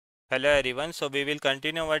Hello everyone, so we will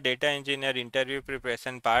continue our data engineer interview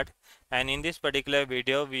preparation part, and in this particular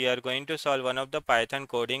video we are going to solve one of the Python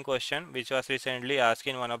coding question which was recently asked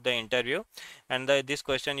in one of the interview, and this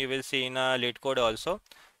question you will see in a lead code also,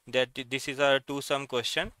 that this is a two sum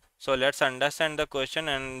question. So let's understand the question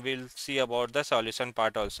and we'll see about the solution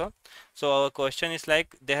part also. So our question is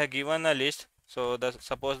like they have given a list, so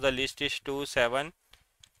suppose the list is 2, 7,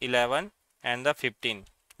 11 and the 15.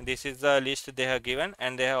 This is the list they have given,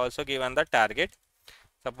 and they have also given the target.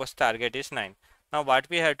 Suppose target is 9. Now what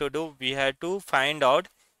we have to do, we have to find out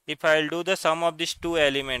if I'll do the sum of these two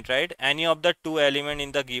element, right, any of the two element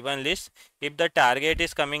in the given list, if the target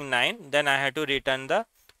is coming 9, then I have to return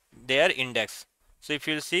their index. So if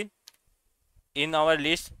you'll see in our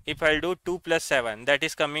list, if I'll do 2 plus 7, that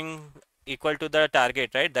is coming equal to the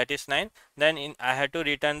target, right, that is 9, then I have to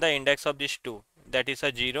return the index of these two, that is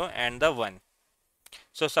a 0 and the 1.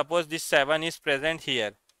 So suppose this 7 is present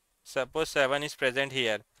here. Suppose 7 is present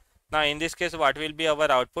here. Now in this case, what will be our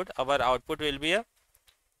output? Our output will be a,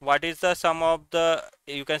 what is the sum of the,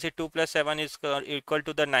 you can see 2 plus 7 is equal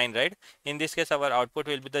to the 9, right? In this case, our output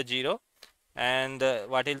will be the 0. And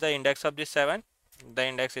what is the index of this 7? The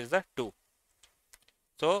index is the 2.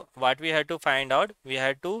 So what we have to find out, we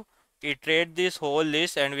have to iterate this whole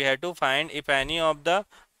list and we have to find if any of the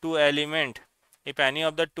two element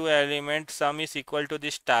sum is equal to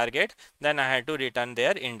this target, then I have to return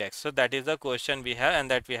their index. So that is the question we have and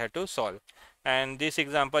that we have to solve. And this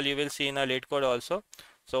example you will see in a lead code also.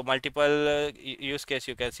 So multiple use case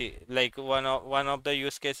you can see, like one of the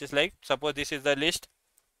use cases, like suppose this is the list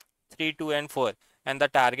 3, 2 and 4 and the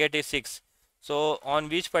target is 6. So on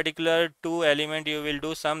which particular two element you will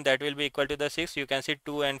do sum that will be equal to the 6, you can see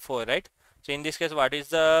 2 and 4, right? So in this case, what is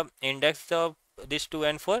the index of this 2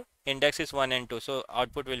 and 4? Index is 1 and 2. So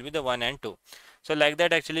output will be the 1 and 2. So like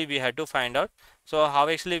that actually we have to find out. So how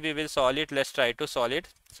actually we will solve it? Let's try to solve it.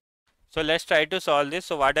 So let's try to solve this.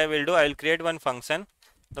 So what I will do, I will create one function.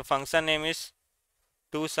 The function name is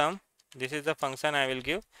toSum. This is the function I will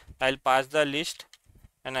give. I'll pass the list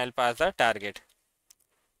and I'll pass the target.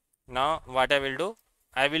 Now what I will do,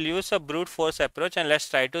 I will use a brute force approach and let's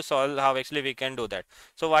try to solve how actually we can do that.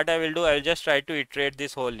 So what I will do, I will just try to iterate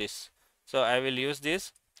this whole list. So I will use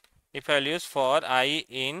this. If I will use for I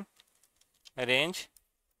in range,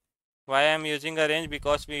 why I am using a range?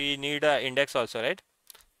 Because we need a index also, right?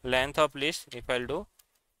 Length of list, if I will do,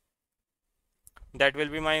 that will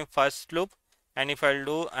be my first loop. And if I will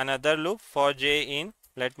do another loop for j in,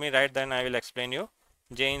 let me write, then I will explain you.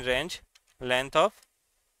 J in range, length of,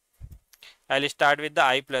 I'll start with the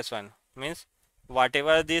I plus 1, means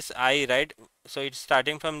whatever this I, right? So it's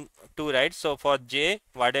starting from 2, right? So for j,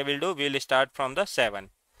 what I will do, we will start from the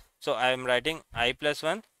 7. So I am writing I plus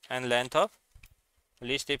 1 and length of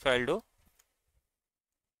list. If I'll do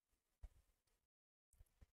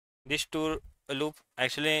this two loop,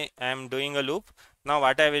 actually I am doing a loop. Now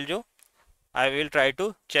what I will do, I will try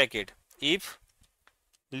to check it. If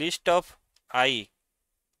list of I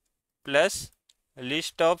plus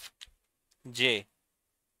list of j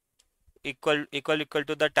equal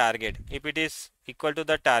to the target, if it is equal to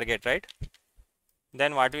the target, right,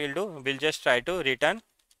 then what we will do, we'll just try to return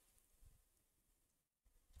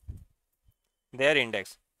their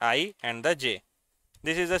index I and the j.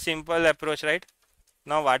 This is a simple approach, right?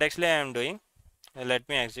 Now what actually I am doing, let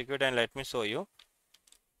me execute and let me show you.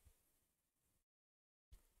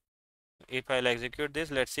 If I'll execute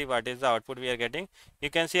this, let's see what is the output we are getting. You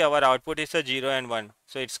can see our output is a 0 and 1,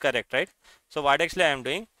 so it's correct, right? So what actually I am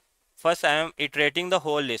doing, first I am iterating the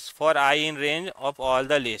whole list for I in range of all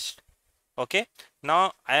the list. Okay,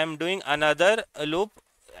 now I am doing another loop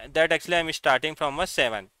that actually I am starting from a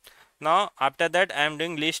 7. Now after that I am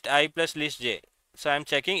doing list I plus list j. So I am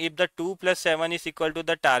checking if the 2 plus 7 is equal to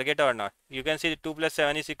the target or not. You can see 2 plus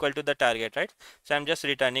 7 is equal to the target, right? So I am just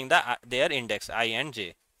returning their index I and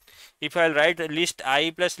j. If I will write list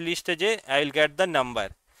I plus list j, I will get the number.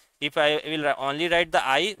 If I will only write the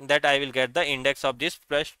I, that I will get the index of this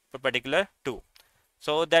plus particular 2.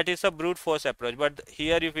 So that is a brute force approach. But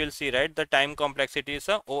here you will see, right, the time complexity is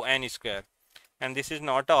a O(n) square, and this is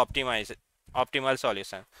not a optimal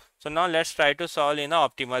solution. So now let's try to solve in a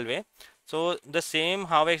optimal way. So the same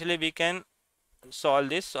how actually we can solve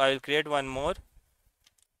this. So I will create one more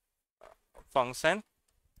function.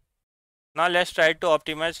 Now let's try to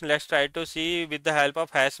optimize. Let's try to see with the help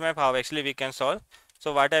of hash map how actually we can solve.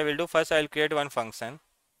 So what I will do, first I will create one function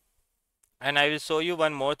and I will show you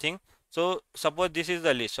one more thing. So suppose this is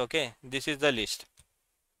the list, okay, this is the list.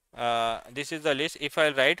 This is the list. If I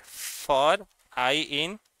write for I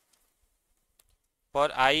in, for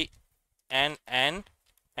I and n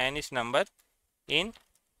is number in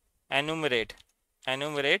enumerate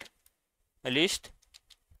list,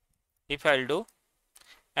 if I'll do,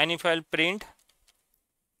 and if I'll print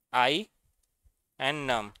I and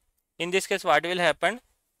num. In this case, what will happen?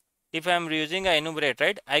 If I am using a enumerate,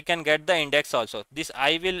 right, I can get the index also. This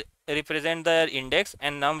I will represent the index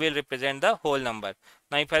and num will represent the whole number.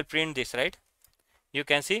 Now if I print this, right, you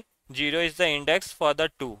can see 0 is the index for the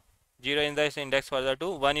 2, 0 is the index for the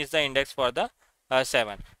 2, 1 is the index for the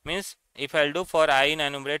 7. Means if I'll do for I in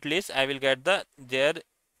enumerate list, I will get their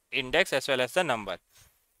index as well as the number.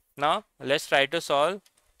 Now let's try to solve,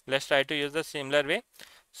 let's try to use the similar way.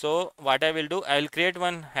 So what I will do, I will create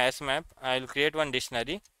one hash map, I will create one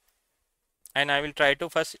dictionary, and I will try to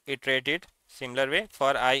first iterate it similar way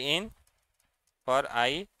for I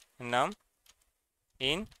num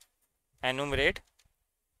in enumerate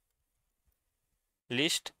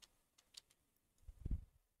list,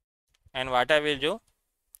 and what I will do,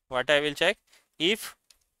 what I will check, if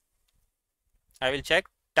I will check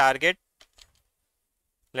target,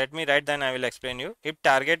 let me write, then I will explain you. If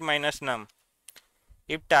target minus num,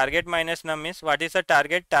 if target minus num means what is the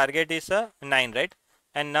target? Target is a 9, right,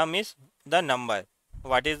 and num is the number.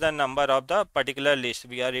 What is the number of the particular list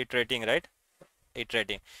we are iterating, right?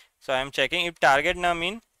 Iterating. So I am checking if target num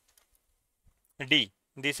in D.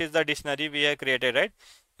 This is the dictionary we have created, right?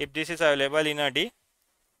 If this is available in a D,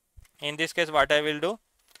 in this case what I will do,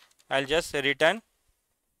 I'll just return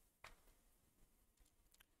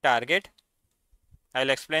target. I'll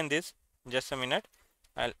explain this just a minute.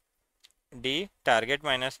 I'll D target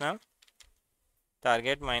minus num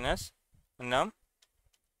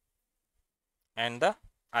and the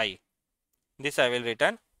I. This I will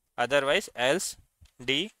return. Otherwise else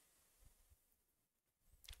D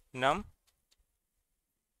num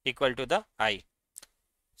equal to the I.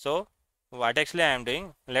 So what actually I am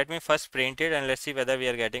doing, let me first print it and let's see whether we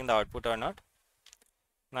are getting the output or not.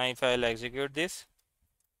 Now if I will execute this,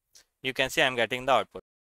 you can see I am getting the output.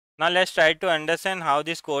 Now let's try to understand how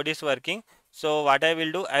this code is working. So what I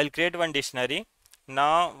will do, I will create one dictionary.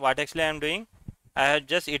 Now what actually I am doing, I have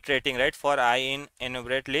just iterating, right, for I in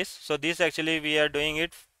enumerate list. So this actually we are doing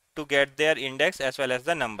it to get their index as well as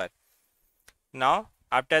the number. Now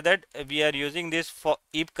after that we are using this for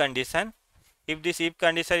if condition. If this if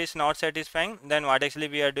condition is not satisfying, then what actually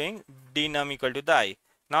we are doing, d num equal to the I.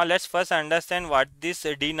 Now let's first understand what this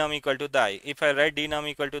d num equal to the I. If I write d num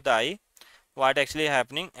equal to the I, what actually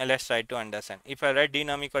happening, let's try to understand. If I write d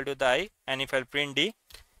num equal to the I and if I print d,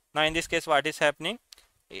 now in this case what is happening,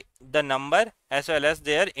 the number as well as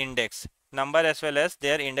their index, number as well as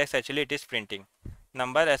their index actually it is printing,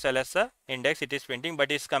 number as well as the index it is printing,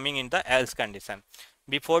 but is coming in the else condition.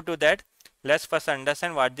 Before to that, let's first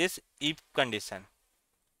understand what this if condition.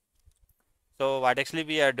 So what actually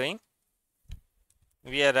we are doing,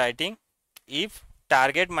 we are writing if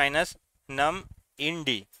target minus num in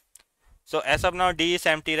D. So as of now D is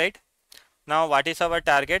empty, right? Now what is our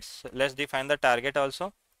target? So let's define the target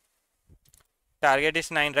also. Target is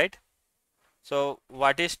 9, right? So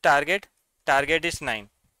what is target? Target is 9.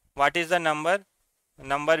 What is the number?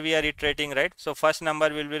 Number we are iterating, right? So first number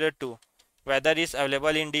will be the 2. Whether is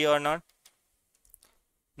available in D or not.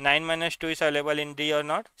 9 minus 2 is available in D or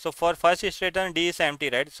not. So for first iteration D is empty,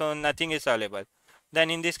 right? So nothing is available. Then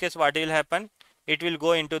in this case what will happen? It will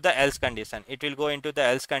go into the else condition. It will go into the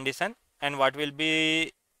else condition, and what will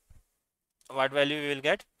be, what value we will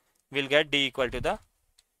get? We'll get D equal to the,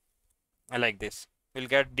 like this. We'll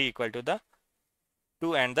get D equal to the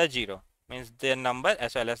 2 and the 0. Means their number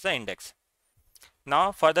as well as the index.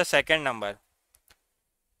 Now for the second number.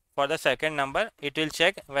 For the second number, it will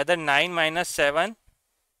check whether 9 minus 7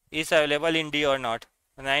 is available in D or not.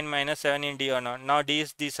 9 minus 7 in D or not. Now D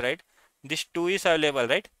is this, right? This 2 is available,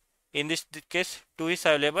 right? In this case 2 is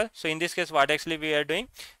available. So in this case what actually we are doing,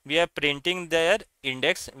 we are printing their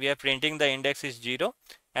index. We are printing the index is 0,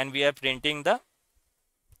 and we are printing the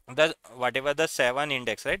whatever the 7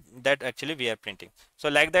 index, right, that actually we are printing. So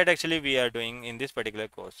like that actually we are doing in this particular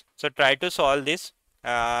course. So try to solve this.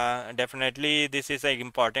 Definitely this is an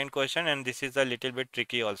important question, and this is a little bit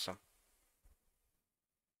tricky also.